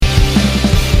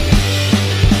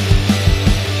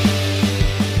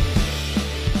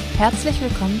Herzlich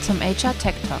willkommen zum HR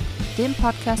Tech Talk, dem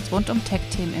Podcast rund um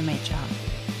Tech-Themen im HR.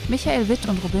 Michael Witt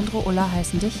und Robindro Ulla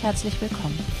heißen dich herzlich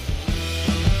willkommen.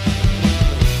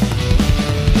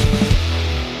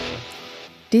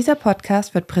 Dieser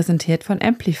Podcast wird präsentiert von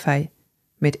Amplify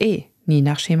mit E, nie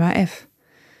nach Schema F.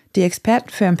 Die Experten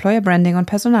für Employer Branding und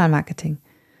Personalmarketing.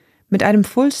 Mit einem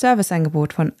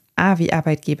Full-Service-Angebot von A wie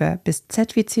Arbeitgeber bis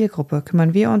Z wie Zielgruppe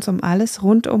kümmern wir uns um alles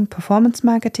rund um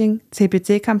Performance-Marketing,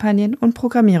 CPC-Kampagnen und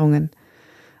Programmierungen.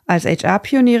 Als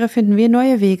HR-Pioniere finden wir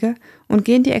neue Wege und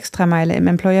gehen die Extrameile im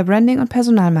Employer Branding und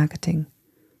Personalmarketing.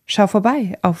 Schau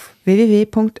vorbei auf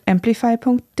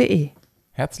www.amplify.de.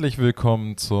 Herzlich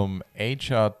willkommen zum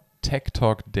HR Tech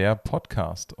Talk, der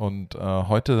Podcast. Und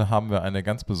heute haben wir eine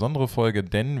ganz besondere Folge,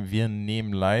 denn wir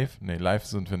nehmen live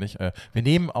sind wir nicht, wir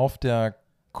nehmen auf der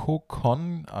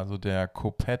Co-Con, also der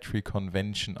Co-Patry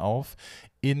Convention auf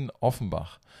in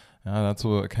Offenbach. Ja,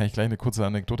 dazu kann ich gleich eine kurze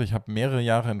Anekdote. Ich habe mehrere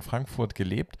Jahre in Frankfurt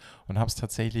gelebt und habe es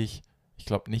tatsächlich, ich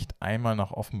glaube, nicht einmal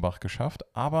nach Offenbach geschafft.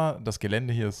 Aber das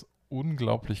Gelände hier ist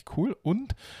unglaublich cool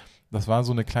und das war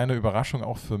so eine kleine Überraschung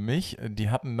auch für mich. Die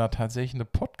hatten da tatsächlich eine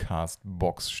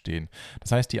Podcast-Box stehen.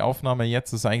 Das heißt, die Aufnahme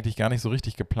jetzt ist eigentlich gar nicht so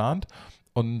richtig geplant.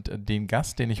 Und den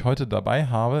Gast, den ich heute dabei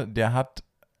habe, der hat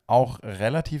auch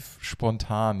relativ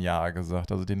spontan Ja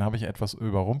gesagt. Also den habe ich etwas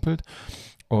überrumpelt.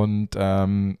 Und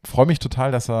freue mich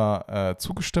total, dass er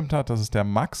zugestimmt hat. Das ist der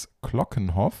Max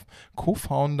Klockenhoff,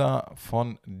 Co-Founder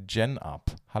von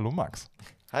GenUp. Hallo Max.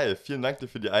 Hi, vielen Dank dir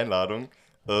für die Einladung.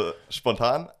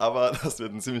 Spontan, aber das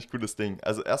wird ein ziemlich cooles Ding.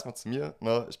 Also erstmal zu mir,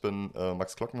 ne? Ich bin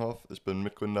Max Klockenhoff, ich bin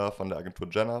Mitgründer von der Agentur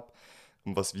GenUp.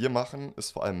 Und was wir machen,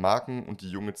 ist vor allem Marken und die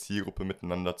junge Zielgruppe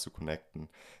miteinander zu connecten.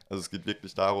 Also es geht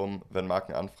wirklich darum, wenn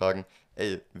Marken anfragen,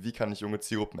 ey, wie kann ich junge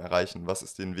Zielgruppen erreichen? Was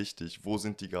ist denen wichtig? Wo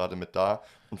sind die gerade mit da?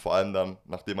 Und vor allem dann,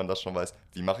 nachdem man das schon weiß,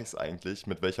 wie mache ich es eigentlich?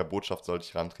 Mit welcher Botschaft sollte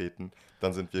ich rantreten?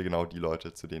 Dann sind wir genau die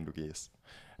Leute, zu denen du gehst.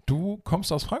 Du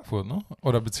kommst aus Frankfurt, ne?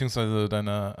 Oder beziehungsweise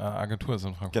deine Agentur ist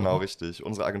in Frankfurt. Genau, ne? richtig.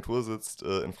 Unsere Agentur sitzt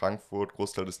in Frankfurt,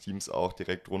 Großteil des Teams auch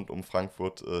direkt rund um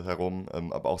Frankfurt herum,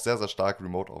 aber auch sehr, sehr stark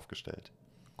remote aufgestellt.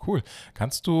 Cool.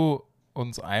 Kannst du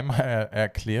uns einmal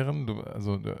erklären, du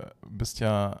bist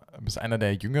einer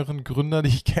der jüngeren Gründer, die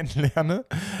ich kennenlerne,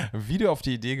 wie du auf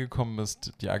die Idee gekommen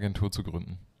bist, die Agentur zu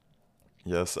gründen?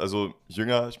 Yes, also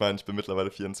jünger, ich meine, ich bin mittlerweile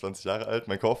 24 Jahre alt,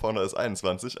 mein Co-Founder ist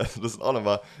 21, also das ist auch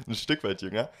nochmal ein Stück weit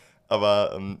jünger.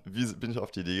 Aber wie bin ich auf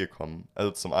die Idee gekommen?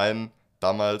 Also zum einen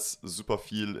damals super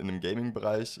viel in dem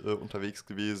Gaming-Bereich unterwegs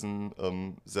gewesen,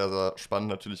 sehr, sehr spannend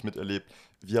natürlich miterlebt.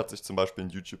 Wie hat sich zum Beispiel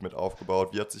ein YouTube mit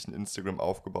aufgebaut, wie hat sich ein Instagram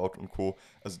aufgebaut und Co.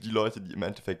 Also die Leute, die im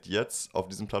Endeffekt jetzt auf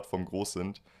diesen Plattformen groß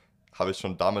sind, habe ich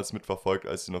schon damals mitverfolgt,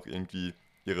 als sie noch irgendwie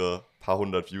ihre paar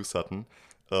hundert Views hatten.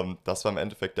 Das war im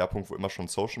Endeffekt der Punkt, wo immer schon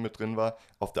Social mit drin war.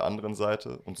 Auf der anderen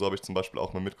Seite, und so habe ich zum Beispiel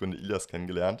auch meinen Mitgründer Ilias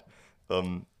kennengelernt,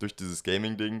 durch dieses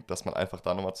Gaming-Ding, dass man einfach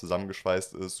da nochmal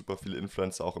zusammengeschweißt ist, super viele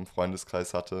Influencer auch im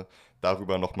Freundeskreis hatte,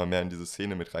 darüber nochmal mehr in diese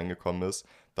Szene mit reingekommen ist,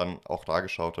 dann auch da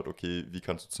geschaut hat, okay, wie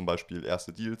kannst du zum Beispiel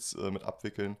erste Deals mit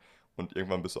abwickeln und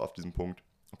irgendwann bist du auf diesem Punkt,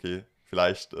 okay,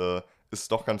 vielleicht ist es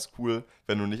doch ganz cool,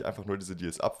 wenn du nicht einfach nur diese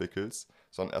Deals abwickelst,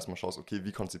 sondern erstmal schaust, okay,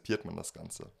 wie konzipiert man das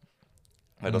Ganze?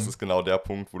 Weil das ist genau der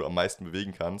Punkt, wo du am meisten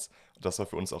bewegen kannst. Und das war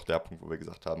für uns auch der Punkt, wo wir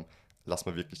gesagt haben, lass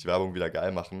mal wirklich die Werbung wieder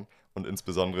geil machen und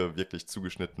insbesondere wirklich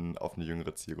zugeschnitten auf eine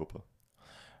jüngere Zielgruppe.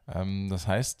 Das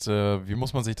heißt, wie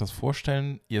muss man sich das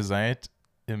vorstellen? Ihr seid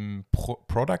im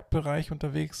Product-Bereich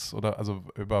unterwegs oder also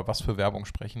über was für Werbung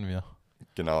sprechen wir?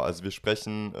 Genau, also wir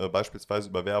sprechen beispielsweise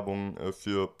über Werbung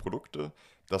für Produkte.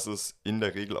 Das ist in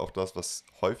der Regel auch das, was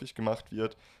häufig gemacht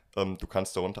wird. Du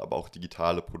kannst darunter aber auch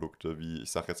digitale Produkte, wie ich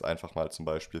sage jetzt einfach mal zum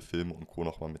Beispiel Filme und Co.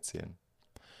 nochmal mitzählen.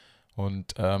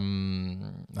 Und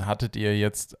hattet ihr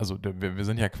jetzt, also wir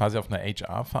sind ja quasi auf einer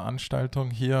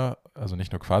HR-Veranstaltung hier, also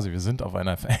nicht nur quasi, wir sind auf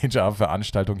einer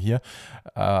HR-Veranstaltung hier.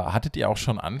 Hattet ihr auch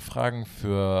schon Anfragen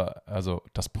für also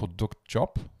das Produkt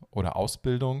Job oder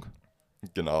Ausbildung?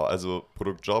 Genau, also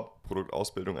Produktjob,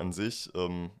 Produktausbildung an sich,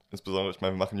 insbesondere, ich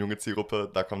meine, wir machen junge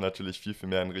Zielgruppe, da kommt natürlich viel, viel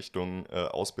mehr in Richtung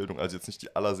Ausbildung, also jetzt nicht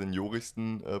die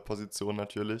allerseniorigsten Positionen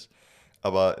natürlich,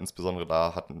 aber insbesondere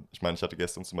da ich hatte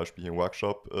gestern zum Beispiel hier einen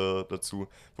Workshop dazu,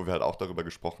 wo wir halt auch darüber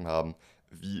gesprochen haben,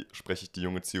 wie spreche ich die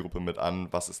junge Zielgruppe mit an,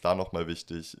 was ist da nochmal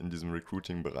wichtig in diesem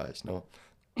Recruiting-Bereich, ne?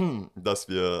 Dass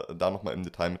wir da nochmal im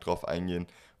Detail mit drauf eingehen,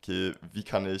 okay, wie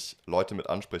kann ich Leute mit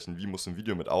ansprechen, wie muss ein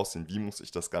Video mit aussehen, wie muss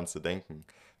ich das Ganze denken,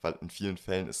 weil in vielen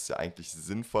Fällen ist es ja eigentlich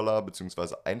sinnvoller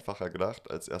bzw. einfacher gedacht,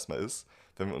 als erstmal ist,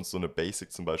 wenn wir uns so eine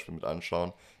Basic zum Beispiel mit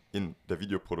anschauen in der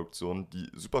Videoproduktion, die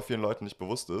super vielen Leuten nicht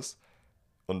bewusst ist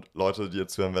und Leute, die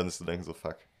jetzt hören, werden sich so denken, so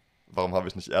fuck, warum habe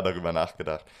ich nicht eher darüber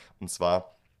nachgedacht? Und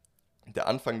zwar Der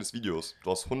Anfang des Videos,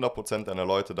 du hast 100% deiner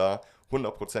Leute da,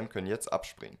 100% können jetzt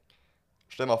abspringen.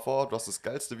 Stell mal vor, du hast das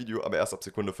geilste Video, aber erst ab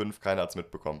Sekunde 5, keiner hat es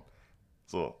mitbekommen.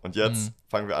 So, und jetzt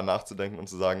fangen wir an nachzudenken und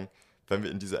zu sagen, wenn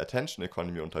wir in dieser Attention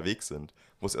Economy unterwegs sind,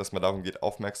 wo es erstmal darum geht,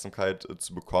 Aufmerksamkeit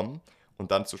zu bekommen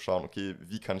und dann zu schauen, okay,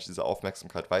 wie kann ich diese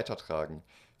Aufmerksamkeit weitertragen?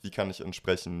 Wie kann ich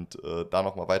entsprechend da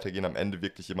nochmal weitergehen, am Ende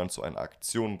wirklich jemanden zu einer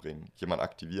Aktion bringen, jemanden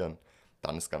aktivieren?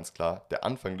 Dann ist ganz klar, der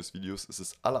Anfang des Videos ist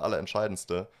das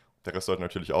Allerentscheidendste. Der Rest sollte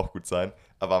natürlich auch gut sein,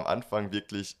 aber am Anfang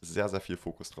wirklich sehr, sehr viel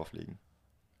Fokus drauf legen.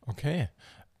 Okay.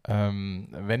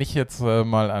 Wenn ich jetzt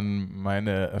mal an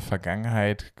meine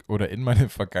Vergangenheit oder in meine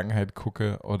Vergangenheit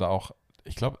gucke oder auch,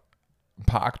 ich glaube, ein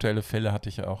paar aktuelle Fälle hatte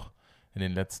ich auch in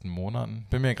den letzten Monaten.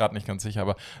 Bin mir gerade nicht ganz sicher,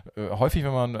 aber häufig,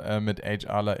 wenn man mit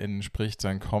HRlerInnen spricht,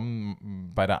 dann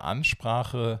kommen bei der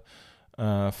Ansprache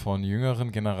von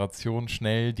jüngeren Generationen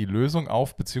schnell die Lösung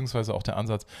auf, beziehungsweise auch der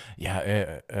Ansatz, ja,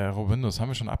 Robin, das haben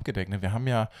wir schon abgedeckt. Ne? Wir haben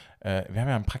ja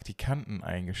einen Praktikanten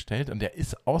eingestellt und der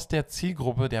ist aus der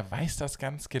Zielgruppe, der weiß das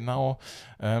ganz genau.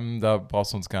 Da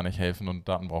brauchst du uns gar nicht helfen und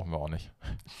Daten brauchen wir auch nicht.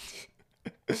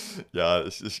 Ja,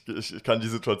 ich kann die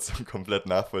Situation komplett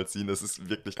nachvollziehen. Das ist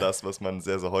wirklich das, was man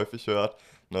sehr, sehr häufig hört,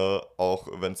 ne? Auch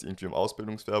wenn es irgendwie um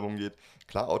Ausbildungswerbung geht.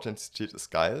 Klar, Authentizität ist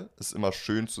geil, ist immer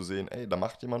schön zu sehen, ey, da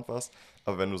macht jemand was.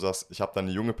 Aber wenn du sagst, ich habe da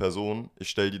eine junge Person, ich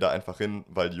stelle die da einfach hin,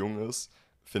 weil die jung ist,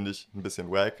 finde ich ein bisschen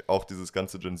wack. Auch dieses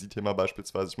ganze Gen Z-Thema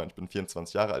beispielsweise. Ich meine, ich bin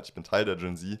 24 Jahre alt, ich bin Teil der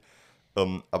Gen Z.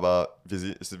 Aber wir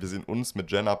sehen uns mit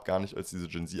GenUp gar nicht als diese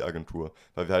Gen Z-Agentur,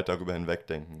 weil wir halt darüber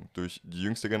hinwegdenken. Durch die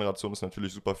jüngste Generation ist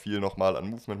natürlich super viel nochmal an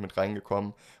Movement mit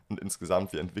reingekommen und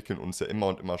insgesamt, wir entwickeln uns ja immer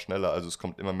und immer schneller, also es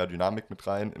kommt immer mehr Dynamik mit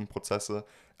rein in Prozesse,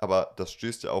 aber das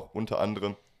stößt ja auch unter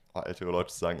anderem, ältere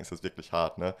Leute zu sagen, ist das wirklich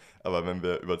hart, ne? Aber wenn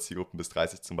wir über Zielgruppen bis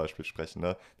 30 zum Beispiel sprechen,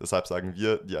 ne? Deshalb sagen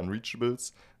wir, die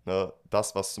Unreachables, ne?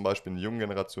 Das, was zum Beispiel eine junge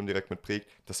Generation direkt mitprägt,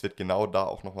 das wird genau da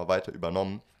auch nochmal weiter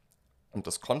übernommen. Und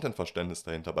das Content-Verständnis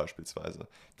dahinter beispielsweise,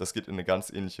 das geht in eine ganz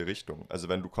ähnliche Richtung. Also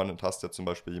wenn du Content hast, der zum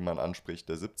Beispiel jemanden anspricht,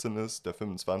 der 17 ist, der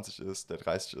 25 ist, der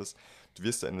 30 ist, du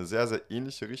wirst da in eine sehr, sehr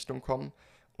ähnliche Richtung kommen.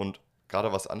 Und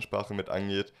gerade was Ansprache mit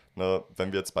angeht, ne,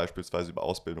 wenn wir jetzt beispielsweise über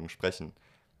Ausbildung sprechen,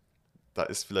 da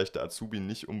ist vielleicht der Azubi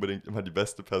nicht unbedingt immer die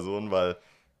beste Person, weil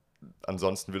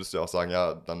ansonsten würdest du ja auch sagen,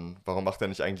 ja, dann warum macht er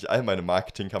nicht eigentlich all meine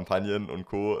Marketingkampagnen und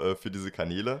Co. Für diese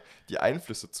Kanäle? Die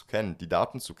Einflüsse zu kennen, die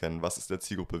Daten zu kennen, was ist der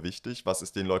Zielgruppe wichtig, was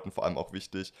ist den Leuten vor allem auch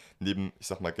wichtig, neben, ich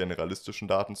sag mal, generalistischen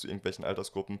Daten zu irgendwelchen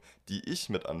Altersgruppen, die ich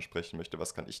mit ansprechen möchte,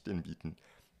 was kann ich denen bieten?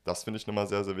 Das finde ich nochmal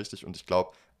sehr, sehr wichtig und ich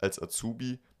glaube, als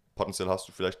Azubi, potenziell hast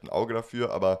du vielleicht ein Auge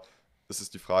dafür, aber es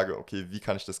ist die Frage, okay, wie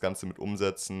kann ich das Ganze mit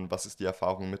umsetzen? Was ist die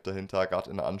Erfahrung mit dahinter, gerade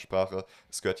in der Ansprache?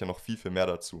 Es gehört ja noch viel, viel mehr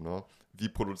dazu, ne? Wie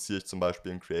produziere ich zum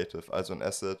Beispiel ein Creative, also ein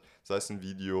Asset, sei es ein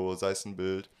Video, sei es ein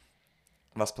Bild.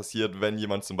 Was passiert, wenn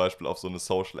jemand zum Beispiel auf so eine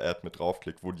Social Ad mit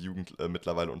draufklickt, wo die Jugend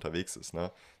mittlerweile unterwegs ist,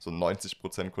 ne? So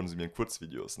 90% konsumieren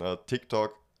Kurzvideos, ne?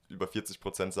 TikTok, über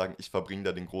 40% sagen, ich verbringe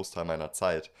da den Großteil meiner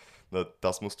Zeit. Ne?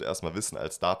 Das musst du erstmal wissen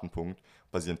als Datenpunkt.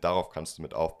 Basierend darauf kannst du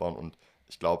mit aufbauen und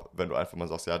ich glaube, wenn du einfach mal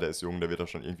sagst, ja, der ist jung, der wird das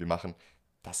schon irgendwie machen,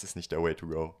 das ist nicht der Way to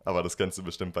go. Aber das kennst du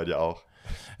bestimmt bei dir auch.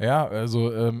 Ja, also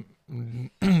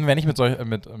wenn ich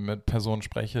mit Personen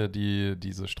spreche, die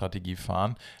diese Strategie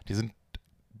fahren, die sind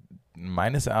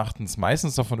meines Erachtens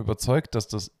meistens davon überzeugt, dass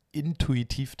das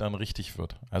intuitiv dann richtig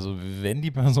wird. Also wenn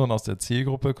die Person aus der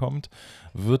Zielgruppe kommt,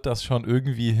 wird das schon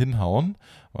irgendwie hinhauen,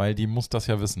 weil die muss das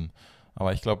ja wissen.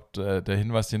 Aber ich glaube, der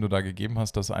Hinweis, den du da gegeben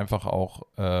hast, dass einfach auch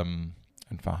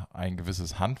einfach ein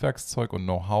gewisses Handwerkszeug und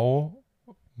Know-how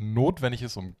notwendig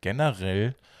ist, um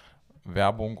generell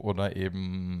Werbung oder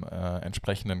eben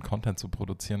entsprechenden Content zu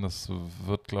produzieren, das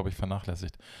wird, glaube ich,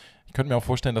 vernachlässigt. Ich könnte mir auch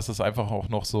vorstellen, dass das einfach auch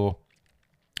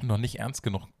noch nicht ernst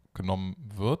genug genommen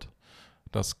wird,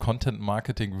 dass Content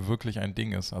Marketing wirklich ein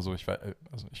Ding ist. Also ich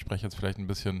spreche jetzt vielleicht ein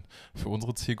bisschen für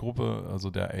unsere Zielgruppe, also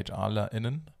der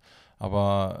HRlerInnen,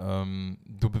 aber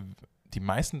die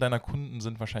meisten deiner Kunden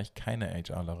sind wahrscheinlich keine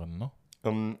HRlerinnen, ne?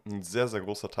 Ein sehr, sehr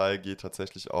großer Teil geht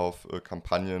tatsächlich auf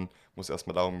Kampagnen, wo es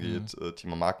erstmal darum geht,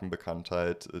 Thema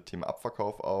Markenbekanntheit, Thema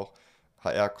Abverkauf auch.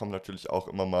 HR kommt natürlich auch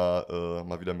immer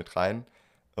mal wieder mit rein.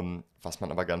 Was man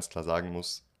aber ganz klar sagen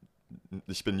muss,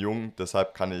 ich bin jung,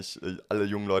 deshalb kann ich alle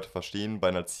jungen Leute verstehen. Bei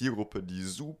einer Zielgruppe, die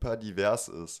super divers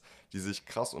ist, die sich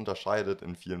krass unterscheidet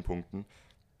in vielen Punkten,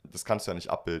 das kannst du ja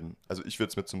nicht abbilden. Also ich würde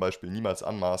es mir zum Beispiel niemals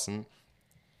anmaßen,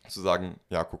 zu sagen,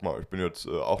 ja, guck mal, ich bin jetzt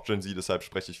auch Gen Z, deshalb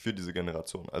spreche ich für diese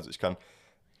Generation. Also ich kann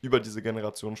über diese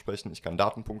Generation sprechen, ich kann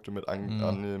Datenpunkte mit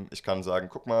annehmen, ich kann sagen,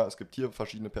 guck mal, es gibt hier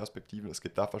verschiedene Perspektiven, es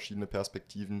gibt da verschiedene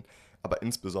Perspektiven, aber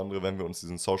insbesondere, wenn wir uns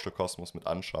diesen Social Kosmos mit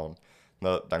anschauen,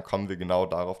 na, dann kommen wir genau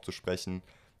darauf zu sprechen,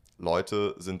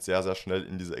 Leute sind sehr, sehr schnell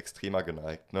in diese Extremer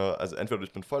geneigt. Ne? Also entweder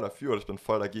ich bin voll dafür oder ich bin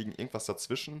voll dagegen. Irgendwas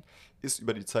dazwischen ist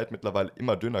über die Zeit mittlerweile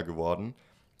immer dünner geworden.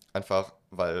 Einfach,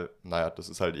 weil, naja, das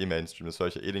ist halt Mainstream. Das höre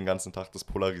ich ja den ganzen Tag. Das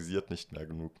polarisiert nicht mehr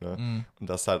genug. Ne? Mhm. Und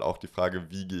das ist halt auch die Frage,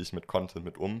 wie gehe ich mit Content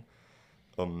mit um?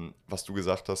 Was du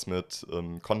gesagt hast mit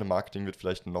Content Marketing wird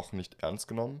vielleicht noch nicht ernst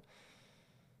genommen.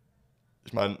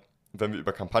 Ich meine, wenn wir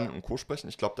über Kampagnen und Co. sprechen,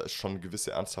 ich glaube, da ist schon eine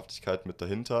gewisse Ernsthaftigkeit mit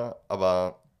dahinter,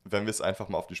 aber wenn wir es einfach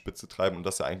mal auf die Spitze treiben, und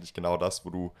das ist ja eigentlich genau das, wo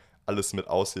du alles mit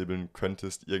aushebeln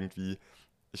könntest irgendwie,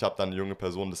 ich habe da eine junge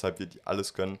Person, deshalb wird die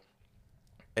alles können.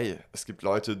 Ey, es gibt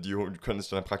Leute, die können sich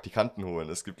dann einen Praktikanten holen.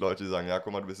 Es gibt Leute, die sagen, ja,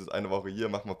 guck mal, du bist jetzt eine Woche hier,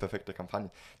 mach mal perfekte Kampagne.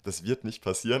 Das wird nicht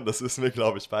passieren, das wissen wir,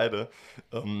 glaube ich, beide.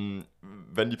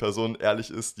 Wenn die Person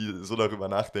ehrlich ist, die so darüber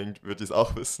nachdenkt, wird die es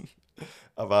auch wissen.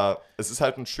 Aber es ist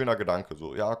halt ein schöner Gedanke,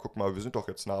 so, ja, guck mal, wir sind doch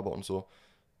jetzt nah bei uns so.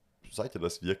 Seid ihr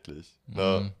das wirklich?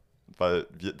 Ne? Mhm. Weil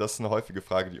das ist eine häufige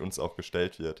Frage, die uns auch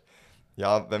gestellt wird.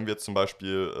 Ja, wenn wir zum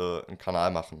Beispiel einen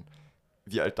Kanal machen,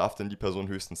 wie alt darf denn die Person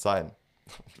höchstens sein?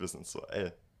 Und wir sind so,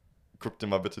 ey, guck dir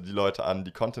mal bitte die Leute an,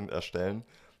 die Content erstellen.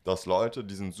 Du hast Leute,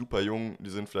 die sind super jung, die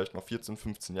sind vielleicht noch 14,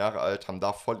 15 Jahre alt, haben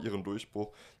da voll ihren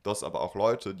Durchbruch. Du hast aber auch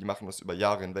Leute, die machen das über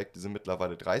Jahre hinweg, die sind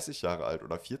mittlerweile 30 Jahre alt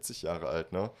oder 40 Jahre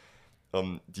alt, ne?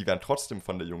 Die werden trotzdem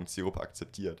von der jungen Zielgruppe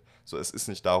akzeptiert. So, es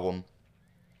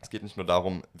geht nicht nur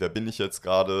darum, wer bin ich jetzt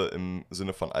gerade im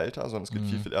Sinne von Alter, sondern es geht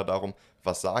viel, Mhm. viel eher darum,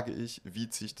 was sage ich, wie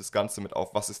ziehe ich das Ganze mit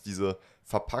auf, was ist diese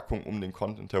Verpackung um den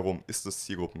Content herum, ist es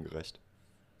zielgruppengerecht?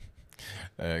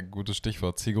 Gutes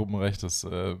Stichwort, Zielgruppenrecht ist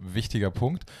wichtiger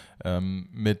Punkt.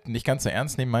 Mit nicht ganz so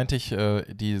ernst nehmen meinte ich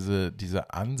diese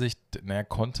Ansicht, naja,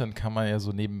 Content kann man ja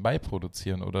so nebenbei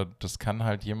produzieren oder das kann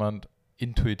halt jemand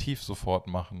intuitiv sofort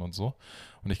machen und so.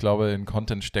 Und ich glaube, in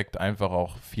Content steckt einfach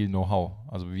auch viel Know-how.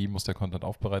 Also wie muss der Content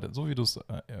aufbereitet, so wie du es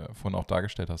vorhin auch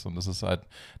dargestellt hast. Und es ist halt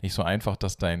nicht so einfach,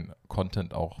 dass dein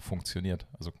Content auch funktioniert.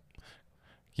 Also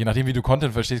je nachdem, wie du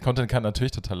Content verstehst, Content kann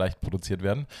natürlich total leicht produziert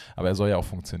werden, aber er soll ja auch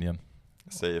funktionieren.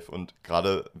 Safe. Und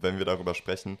gerade wenn wir darüber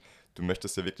sprechen, du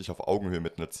möchtest ja wirklich auf Augenhöhe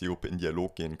mit einer Zielgruppe in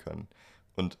Dialog gehen können.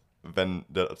 Und wenn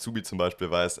der Azubi zum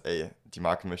Beispiel weiß, ey, die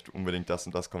Marke möchte unbedingt das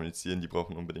und das kommunizieren, die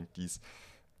brauchen unbedingt dies,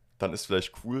 dann ist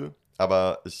vielleicht cool,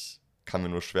 aber ich kann mir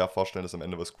nur schwer vorstellen, dass am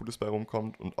Ende was Cooles bei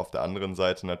rumkommt. Und auf der anderen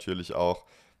Seite natürlich auch,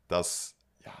 dass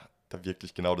ja, da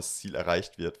wirklich genau das Ziel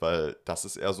erreicht wird, weil das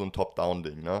ist eher so ein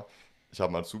Top-Down-Ding, ne? Ich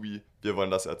habe einen Azubi, wir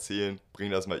wollen das erzählen,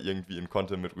 bring das mal irgendwie in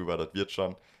Content mit rüber, das wird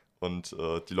schon. Und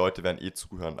die Leute werden eh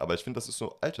zuhören. Aber ich finde, das ist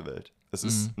so alte Welt. Es Mhm.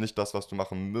 ist nicht das, was du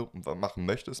machen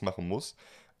möchtest, machen musst.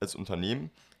 Als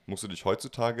Unternehmen musst du dich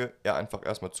heutzutage eher einfach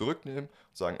erstmal zurücknehmen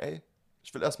und sagen, ey,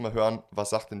 ich will erstmal hören, was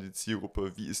sagt denn die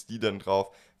Zielgruppe, wie ist die denn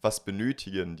drauf, was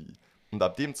benötigen die? Und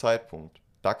ab dem Zeitpunkt,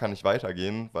 da kann ich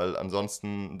weitergehen, weil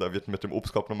ansonsten, da wird mit dem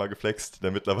Obstkorb nochmal geflext,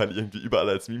 der mittlerweile irgendwie überall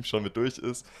als Meme schon mit durch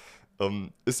ist.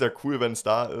 Ist ja cool, wenn es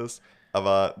da ist,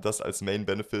 aber das als Main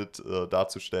Benefit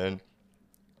darzustellen,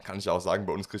 kann ich auch sagen,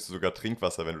 bei uns kriegst du sogar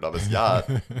Trinkwasser, wenn du da bist. Ja,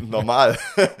 normal.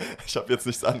 Ich habe jetzt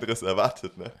nichts anderes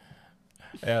erwartet, ne?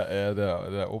 Ja,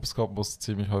 der Obstkorb muss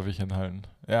ziemlich häufig hinhalten.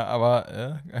 Ja,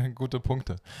 aber gute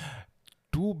Punkte.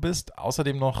 Du bist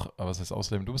außerdem noch, was heißt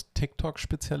außerdem, du bist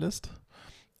TikTok-Spezialist,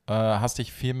 hast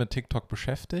dich viel mit TikTok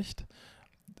beschäftigt.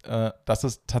 Das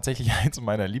ist tatsächlich eins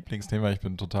meiner Lieblingsthemen. Ich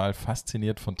bin total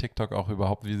fasziniert von TikTok, auch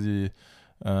überhaupt, wie sie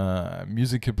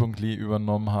Musical.ly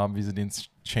übernommen haben, wie sie den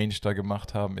Change da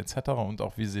gemacht haben, etc. und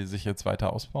auch wie sie sich jetzt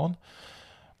weiter ausbauen.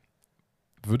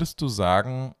 Würdest du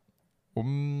sagen,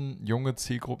 um junge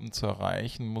Zielgruppen zu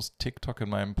erreichen, muss TikTok in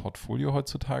meinem Portfolio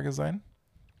heutzutage sein?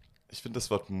 Ich finde,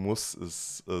 das Wort muss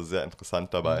ist sehr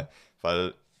interessant dabei, Mhm.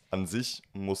 weil an sich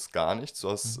muss gar nichts. Du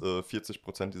hast Mhm.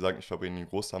 40%, die sagen, ich verbringe den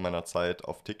Großteil meiner Zeit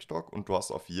auf TikTok und du hast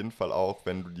auf jeden Fall auch,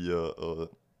 wenn du dir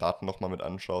Daten nochmal mit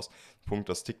anschaust, den Punkt,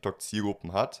 dass TikTok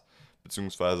Zielgruppen hat,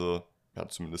 beziehungsweise ja,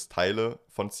 zumindest Teile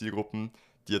von Zielgruppen,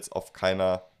 die jetzt auf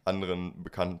keiner anderen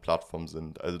bekannten Plattform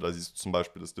sind. Also da siehst du zum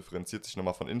Beispiel, das differenziert sich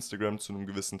nochmal von Instagram zu einem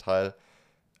gewissen Teil,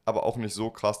 aber auch nicht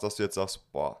so krass, dass du jetzt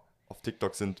sagst, boah, auf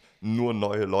TikTok sind nur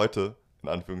neue Leute, in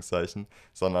Anführungszeichen,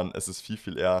 sondern es ist viel,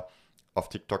 viel eher, auf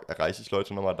TikTok erreiche ich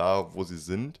Leute nochmal da, wo sie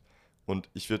sind. Und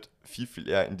ich würde viel, viel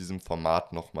eher in diesem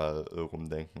Format nochmal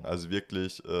rumdenken. Also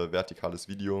wirklich vertikales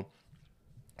Video,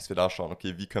 dass wir da schauen,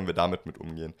 okay, wie können wir damit mit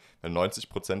umgehen? Weil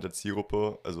 90% der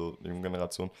Zielgruppe, also die junge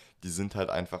Generation, die sind halt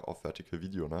einfach auf Vertical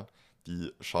Video, ne?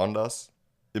 Die schauen das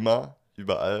immer,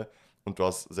 überall und du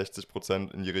hast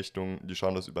 60% in die Richtung, die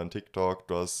schauen das über einen TikTok,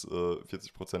 du hast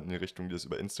 40% in die Richtung, die das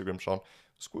über Instagram schauen.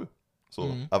 Ist cool. So,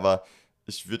 Mhm. aber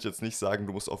ich würde jetzt nicht sagen,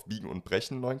 du musst auf Biegen und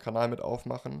Brechen einen neuen Kanal mit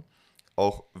aufmachen.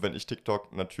 Auch wenn ich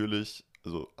TikTok natürlich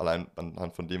also allein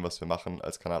anhand von dem, was wir machen,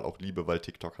 als Kanal auch liebe, weil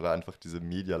TikTok halt einfach diese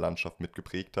Medialandschaft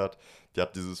mitgeprägt hat. Die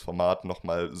hat dieses Format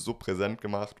nochmal so präsent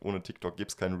gemacht. Ohne TikTok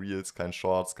gibt es kein Reels, kein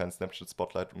Shorts, kein Snapchat,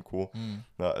 Spotlight und Co. Mhm.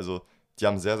 Na, also die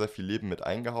haben sehr, sehr viel Leben mit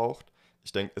eingehaucht.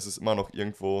 Ich denke, es ist immer noch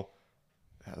irgendwo,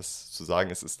 ja, zu sagen,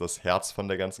 es ist das Herz von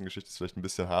der ganzen Geschichte, ist vielleicht ein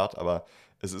bisschen hart, aber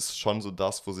es ist schon so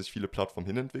das, wo sich viele Plattformen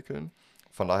hinentwickeln.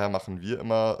 Von daher machen wir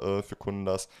immer für Kunden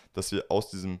das, dass wir aus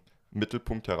diesem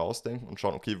Mittelpunkt herausdenken und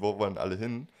schauen, okay, wo wollen alle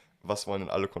hin, was wollen denn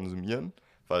alle konsumieren,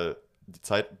 weil die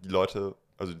Zeit, die Leute,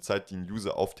 also die Zeit, die ein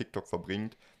User auf TikTok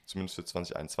verbringt, zumindest für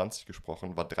 2021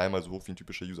 gesprochen, war dreimal so hoch wie ein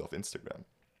typischer User auf Instagram.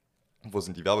 Wo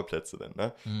sind die Werbeplätze denn,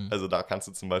 ne? Mhm. Also da kannst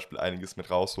du zum Beispiel einiges mit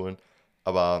rausholen,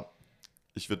 aber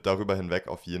ich würde darüber hinweg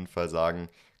auf jeden Fall sagen,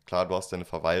 klar, du hast deine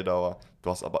Verweildauer, du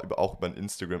hast aber auch über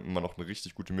Instagram immer noch eine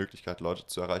richtig gute Möglichkeit, Leute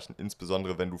zu erreichen,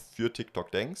 insbesondere wenn du für TikTok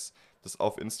denkst, das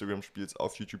auf Instagram spielst,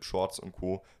 auf YouTube Shorts und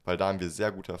Co., weil da haben wir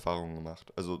sehr gute Erfahrungen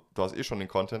gemacht. Also du hast eh schon den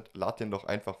Content, lad den doch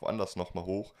einfach woanders nochmal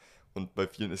hoch. Und bei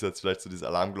vielen ist jetzt vielleicht so diese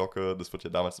Alarmglocke, das wird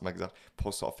ja damals immer gesagt,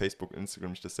 poste auf Facebook,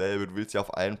 Instagram nicht dasselbe, du willst ja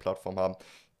auf allen Plattformen haben.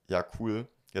 Ja, cool.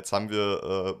 Jetzt haben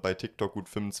wir bei TikTok gut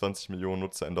 25 Millionen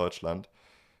Nutzer in Deutschland.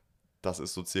 Das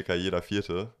ist so circa jeder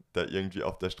Vierte, der irgendwie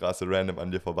auf der Straße random an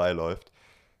dir vorbeiläuft.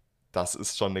 Das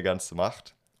ist schon eine ganze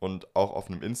Macht. Und auch auf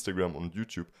einem Instagram und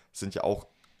YouTube sind ja auch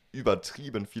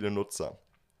übertrieben viele Nutzer.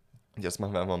 Und jetzt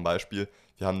machen wir einfach ein Beispiel.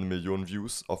 Wir haben 1 Million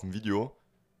Views auf ein Video.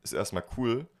 Ist erstmal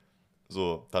cool.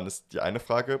 So, dann ist die eine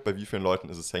Frage, bei wie vielen Leuten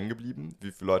ist es hängen geblieben?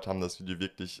 Wie viele Leute haben das Video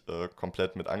wirklich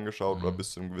komplett mit angeschaut oder Mhm.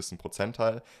 bis zu einem gewissen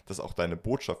Prozentteil, dass auch deine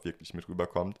Botschaft wirklich mit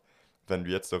rüberkommt? Wenn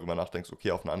du jetzt darüber nachdenkst,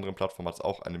 okay, auf einer anderen Plattform hat es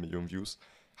auch 1 Million Views,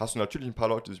 hast du natürlich ein paar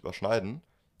Leute, die sich überschneiden,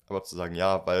 aber zu sagen,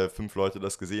 ja, weil 5 Leute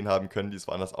das gesehen haben können, die es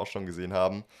woanders auch schon gesehen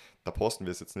haben, da posten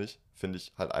wir es jetzt nicht, finde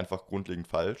ich halt einfach grundlegend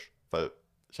falsch, weil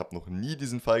ich habe noch nie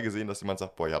diesen Fall gesehen, dass jemand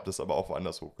sagt, boah, ihr habt das aber auch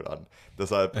woanders hochgeladen.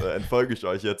 Deshalb entfolge ich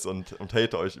euch jetzt und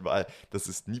hate euch überall. Das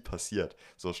ist nie passiert.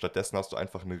 So, stattdessen hast du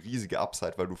einfach eine riesige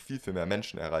Upside, weil du viel, viel mehr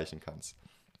Menschen erreichen kannst.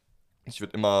 Ich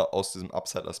würde immer aus diesem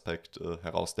Upside-Aspekt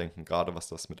herausdenken, gerade was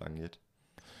das mit angeht.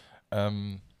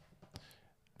 Ähm,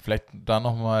 Vielleicht da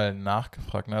nochmal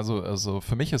nachgefragt. Ne? Also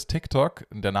für mich ist TikTok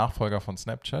der Nachfolger von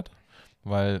Snapchat,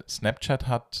 weil Snapchat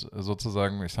hat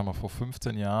sozusagen, ich sag mal, vor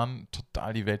 15 Jahren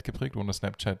total die Welt geprägt. Ohne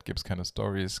Snapchat gibt es keine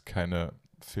Stories, keine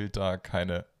Filter,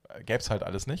 gäbe es halt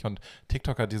alles nicht. Und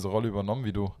TikTok hat diese Rolle übernommen,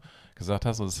 wie du gesagt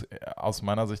hast. Das ist aus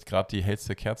meiner Sicht gerade die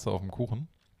hellste Kerze auf dem Kuchen.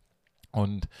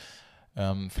 Und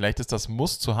vielleicht ist das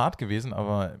Muss zu hart gewesen,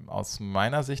 aber aus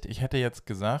meiner Sicht, ich hätte jetzt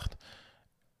gesagt,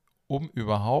 um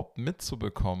überhaupt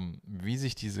mitzubekommen, wie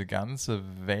sich diese ganze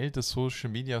Welt des Social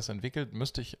Medias entwickelt,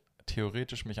 müsste ich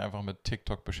theoretisch mich einfach mit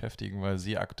TikTok beschäftigen, weil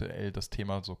sie aktuell das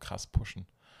Thema so krass pushen.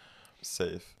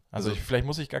 Safe. Also vielleicht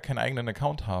muss ich gar keinen eigenen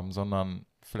Account haben, sondern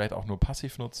vielleicht auch nur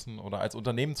passiv nutzen oder als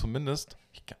Unternehmen zumindest.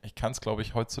 Ich kann es, glaube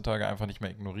ich, heutzutage einfach nicht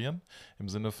mehr ignorieren. Im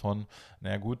Sinne von,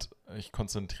 naja gut, ich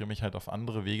konzentriere mich halt auf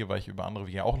andere Wege, weil ich über andere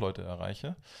Wege auch Leute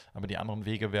erreiche. Aber die anderen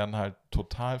Wege werden halt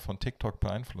total von TikTok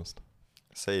beeinflusst.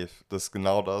 Safe. Das ist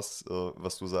genau das,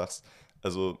 was du sagst.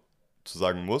 Also zu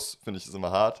sagen muss, finde ich, ist immer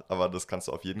hart, aber das kannst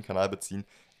du auf jeden Kanal beziehen.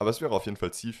 Aber es wäre auf jeden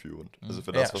Fall zielführend. Also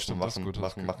für das, Ja, was stimmt, man das ist gut, das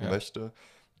ist gut, machen ja. möchte.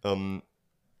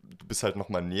 Du bist halt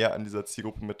nochmal näher an dieser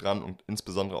Zielgruppe mit dran und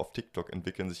insbesondere auf TikTok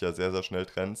entwickeln sich ja sehr, sehr schnell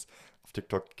Trends. Auf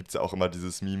TikTok gibt es ja auch immer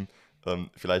dieses Meme,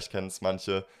 vielleicht kennen es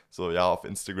manche, so ja, auf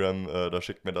Instagram, da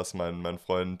schickt mir das mein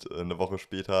Freund eine Woche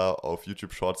später, auf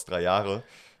YouTube Shorts 3 Jahre.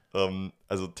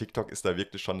 Also TikTok ist da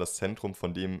wirklich schon das Zentrum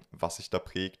von dem, was sich da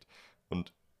prägt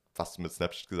und was du mit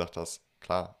Snapchat gesagt hast,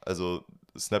 klar, also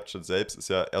Snapchat selbst ist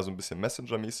ja eher so ein bisschen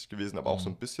Messenger-mäßig gewesen, aber auch so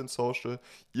Mhm. ein bisschen Social,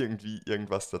 irgendwie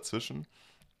irgendwas dazwischen.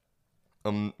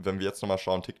 Wenn wir jetzt nochmal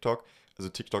schauen, TikTok, also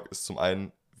TikTok ist zum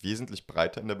einen wesentlich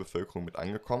breiter in der Bevölkerung mit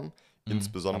angekommen, Mhm,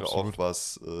 insbesondere auch absolut.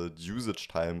 was die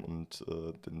Usage-Time und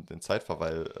den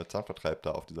Zeitvertreib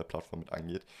da auf dieser Plattform mit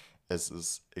angeht. Es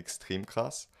ist extrem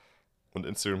krass. Und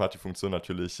Instagram hat die Funktion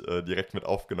natürlich direkt mit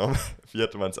aufgenommen. Wie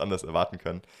hätte man es anders erwarten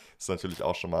können? Ist natürlich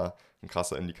auch schon mal ein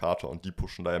krasser Indikator und die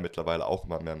pushen da ja mittlerweile auch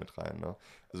immer mehr mit rein. Ne?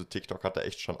 Also TikTok hat da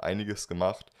echt schon einiges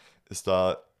gemacht, ist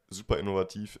da super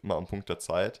innovativ, immer am Punkt der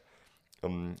Zeit.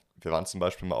 Wir waren zum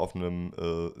Beispiel mal auf einem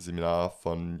Seminar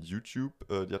von YouTube,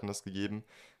 die hatten das gegeben.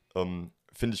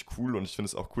 Finde ich cool und ich finde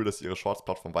es auch cool, dass sie ihre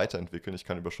Shorts-Plattform weiterentwickeln. Ich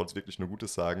kann über Shorts wirklich nur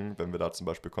Gutes sagen, wenn wir da zum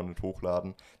Beispiel Content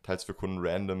hochladen, teils für Kunden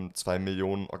random 2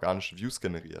 Millionen organische Views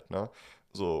generiert, ne?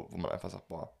 So, wo man einfach sagt,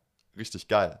 boah, richtig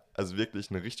geil. Also wirklich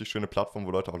eine richtig schöne Plattform,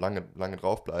 wo Leute auch lange, lange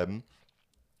draufbleiben.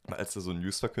 Und als da so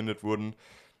News verkündet wurden,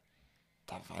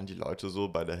 da waren die Leute so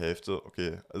bei der Hälfte,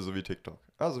 okay, also wie TikTok.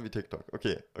 Also wie TikTok,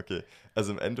 okay.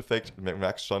 Also im Endeffekt, du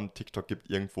merkst schon, TikTok gibt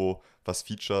irgendwo, was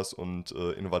Features und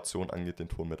Innovation angeht, den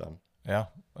Ton mit an.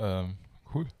 Ja,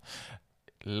 cool.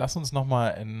 Lass uns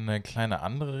nochmal in eine kleine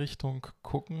andere Richtung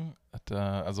gucken.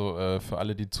 Für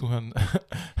alle, die zuhören,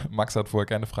 Max hat vorher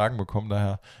keine Fragen bekommen,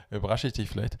 daher überrasche ich dich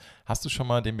vielleicht. Hast du schon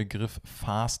mal den Begriff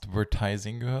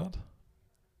Fastvertising gehört?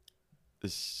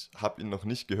 Ich habe ihn noch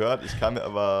nicht gehört, ich kann mir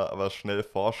aber schnell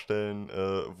vorstellen,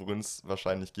 worin es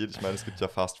wahrscheinlich geht. Ich meine, es gibt ja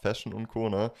Fast Fashion und Co.,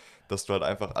 ne? Dass du halt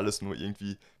einfach alles nur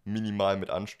irgendwie minimal mit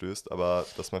anstößt, aber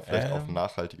dass man vielleicht auf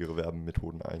nachhaltigere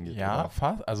Werbemethoden eingeht. Ja, oder?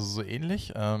 fast, also so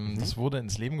ähnlich. Das wurde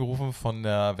ins Leben gerufen von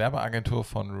der Werbeagentur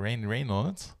von Ryan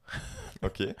Reynolds.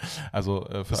 Okay. Also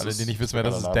für Das alle, die ist nicht wissen, wer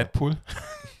das ist, Name. Deadpool.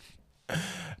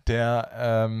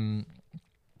 Der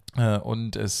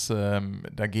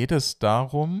da geht es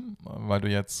darum, weil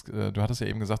du hattest ja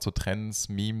eben gesagt, so Trends,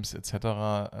 Memes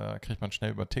etc. Kriegt man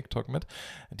schnell über TikTok mit.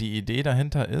 Die Idee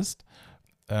dahinter ist,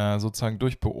 sozusagen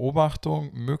durch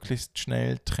Beobachtung möglichst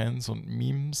schnell Trends und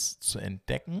Memes zu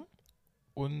entdecken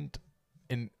und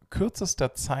in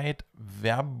kürzester Zeit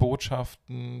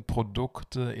Werbebotschaften,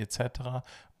 Produkte etc.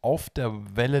 auf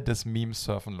der Welle des Memes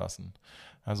surfen lassen.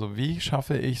 Also wie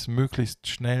schaffe ich es möglichst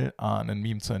schnell ein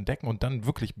Meme zu entdecken und dann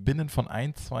wirklich binnen von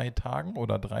 1, 2 Tagen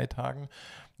oder 3 Tagen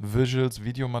Visuals,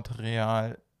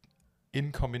 Videomaterial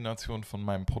in Kombination von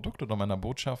meinem Produkt oder meiner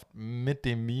Botschaft mit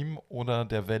dem Meme oder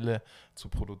der Welle zu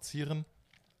produzieren.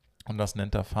 Und das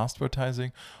nennt er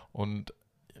Fastvertising. Und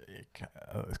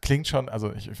es klingt schon,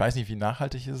 also ich weiß nicht, wie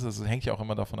nachhaltig es ist. Es hängt ja auch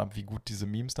immer davon ab, wie gut diese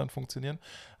Memes dann funktionieren.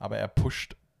 Aber er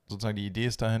pusht, sozusagen die Idee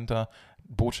ist dahinter,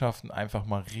 Botschaften einfach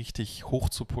mal richtig hoch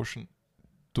zu pushen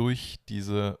durch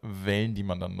diese Wellen, die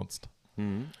man dann nutzt.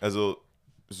 Also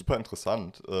super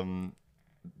interessant.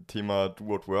 Thema Do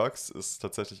What Works ist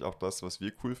tatsächlich auch das, was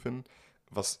wir cool finden.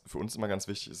 Was für uns immer ganz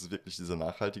wichtig ist, ist wirklich dieser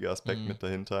nachhaltige Aspekt mit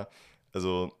dahinter.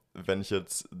 Also wenn ich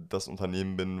jetzt das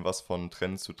Unternehmen bin, was von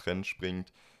Trend zu Trend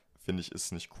springt, finde ich,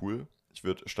 ist nicht cool. Ich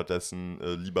würde stattdessen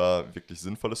lieber wirklich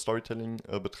sinnvolles Storytelling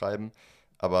betreiben.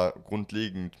 Aber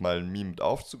grundlegend mal ein Meme mit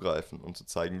aufzugreifen und zu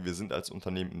zeigen, wir sind als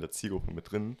Unternehmen in der Zielgruppe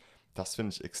mit drin, das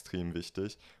finde ich extrem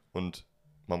wichtig. Und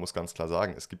man muss ganz klar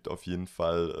sagen, es gibt auf jeden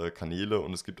Fall Kanäle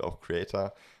und es gibt auch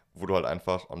Creator, wo du halt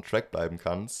einfach on track bleiben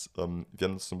kannst. Wir haben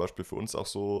das zum Beispiel für uns auch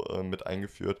so mit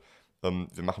eingeführt.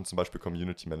 Wir machen zum Beispiel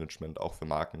Community Management auch für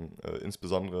Marken,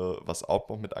 insbesondere was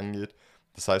Outbound mit angeht.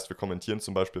 Das heißt, wir kommentieren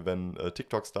zum Beispiel, wenn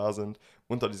TikToks da sind,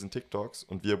 unter diesen TikToks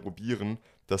und wir probieren,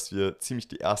 dass wir ziemlich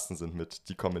die Ersten sind mit,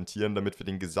 die kommentieren, damit wir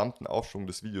den gesamten Aufschwung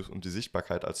des Videos und die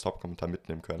Sichtbarkeit als Top-Kommentar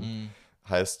mitnehmen können.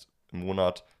 Heißt, im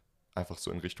Monat einfach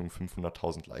so in Richtung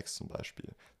 500.000 Likes zum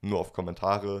Beispiel. Nur auf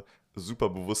Kommentare, super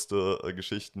bewusste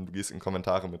Geschichten, du gehst in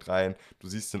Kommentare mit rein, du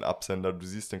siehst den Absender, du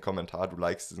siehst den Kommentar, du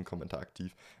likest diesen Kommentar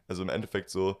aktiv. Also im Endeffekt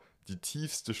so die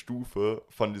tiefste Stufe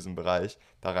von diesem Bereich,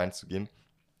 da reinzugehen.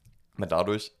 Aber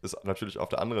dadurch ist natürlich auf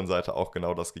der anderen Seite auch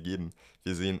genau das gegeben.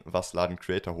 Wir sehen, was laden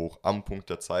Creator hoch am Punkt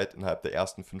der Zeit innerhalb der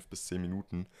ersten 5 bis 10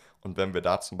 Minuten. Und wenn wir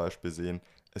da zum Beispiel sehen,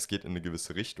 es geht in eine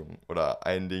gewisse Richtung oder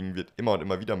ein Ding wird immer und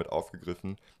immer wieder mit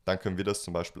aufgegriffen, dann können wir das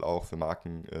zum Beispiel auch für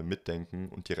Marken mitdenken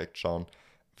und direkt schauen,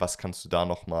 was kannst du da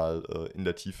nochmal in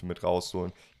der Tiefe mit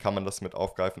rausholen? Kann man das mit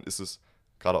aufgreifen? Ist es,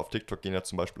 gerade auf TikTok gehen ja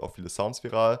zum Beispiel auch viele Sounds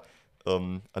viral.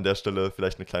 An der Stelle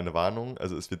vielleicht eine kleine Warnung.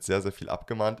 Also es wird sehr, sehr viel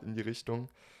abgemahnt in die Richtung.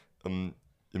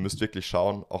 Ihr müsst wirklich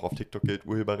schauen, auch auf TikTok gilt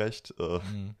Urheberrecht.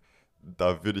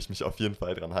 Da würde ich mich auf jeden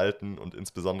Fall dran halten und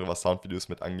insbesondere was Soundvideos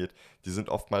mit angeht, die sind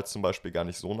oftmals zum Beispiel gar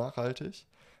nicht so nachhaltig,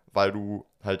 weil du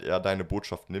halt eher deine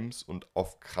Botschaft nimmst und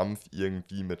auf Krampf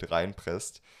irgendwie mit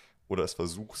reinpresst oder es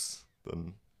versuchst,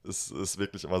 dann ist es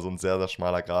wirklich immer so ein sehr, sehr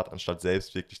schmaler Grat, anstatt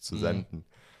selbst wirklich zu senden.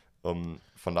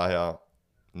 Von daher,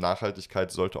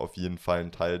 Nachhaltigkeit sollte auf jeden Fall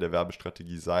ein Teil der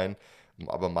Werbestrategie sein.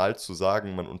 Aber mal zu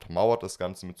sagen, man untermauert das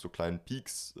Ganze mit so kleinen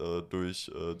Peaks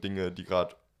durch Dinge, die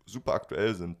gerade super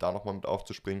aktuell sind, da nochmal mit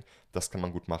aufzuspringen, das kann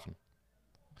man gut machen.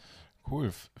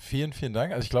 Cool, vielen, vielen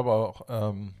Dank. Also ich glaube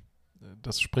auch,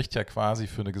 das spricht ja quasi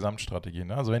für eine Gesamtstrategie.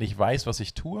 Ne? Also wenn ich weiß, was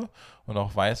ich tue und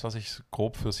auch weiß, was ich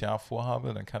grob fürs Jahr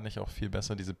vorhabe, dann kann ich auch viel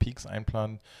besser diese Peaks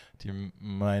einplanen, die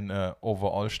meine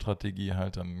Overall-Strategie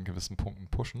halt an gewissen Punkten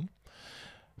pushen.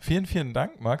 Vielen, vielen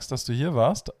Dank, Max, dass du hier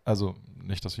warst. Also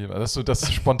nicht, dass du hier warst, dass du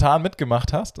das spontan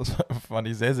mitgemacht hast. Das fand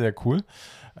ich sehr, sehr cool.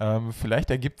 Vielleicht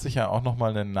ergibt sich ja auch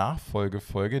nochmal eine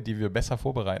Nachfolgefolge, die wir besser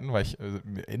vorbereiten, weil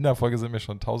in der Folge sind mir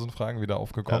schon 1000 Fragen wieder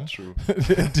aufgekommen,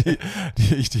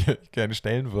 die ich dir gerne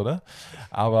stellen würde.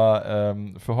 Aber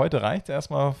für heute reicht es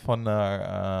erstmal von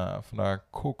der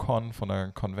Co-Con, von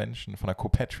der Convention, von der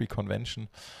Co-Petri Convention.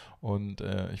 Und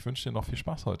ich wünsche dir noch viel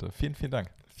Spaß heute. Vielen, vielen Dank.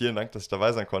 Vielen Dank, dass ich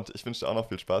dabei sein konnte. Ich wünsche dir auch noch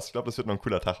viel Spaß. Ich glaube, das wird noch ein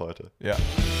cooler Tag heute. Ja.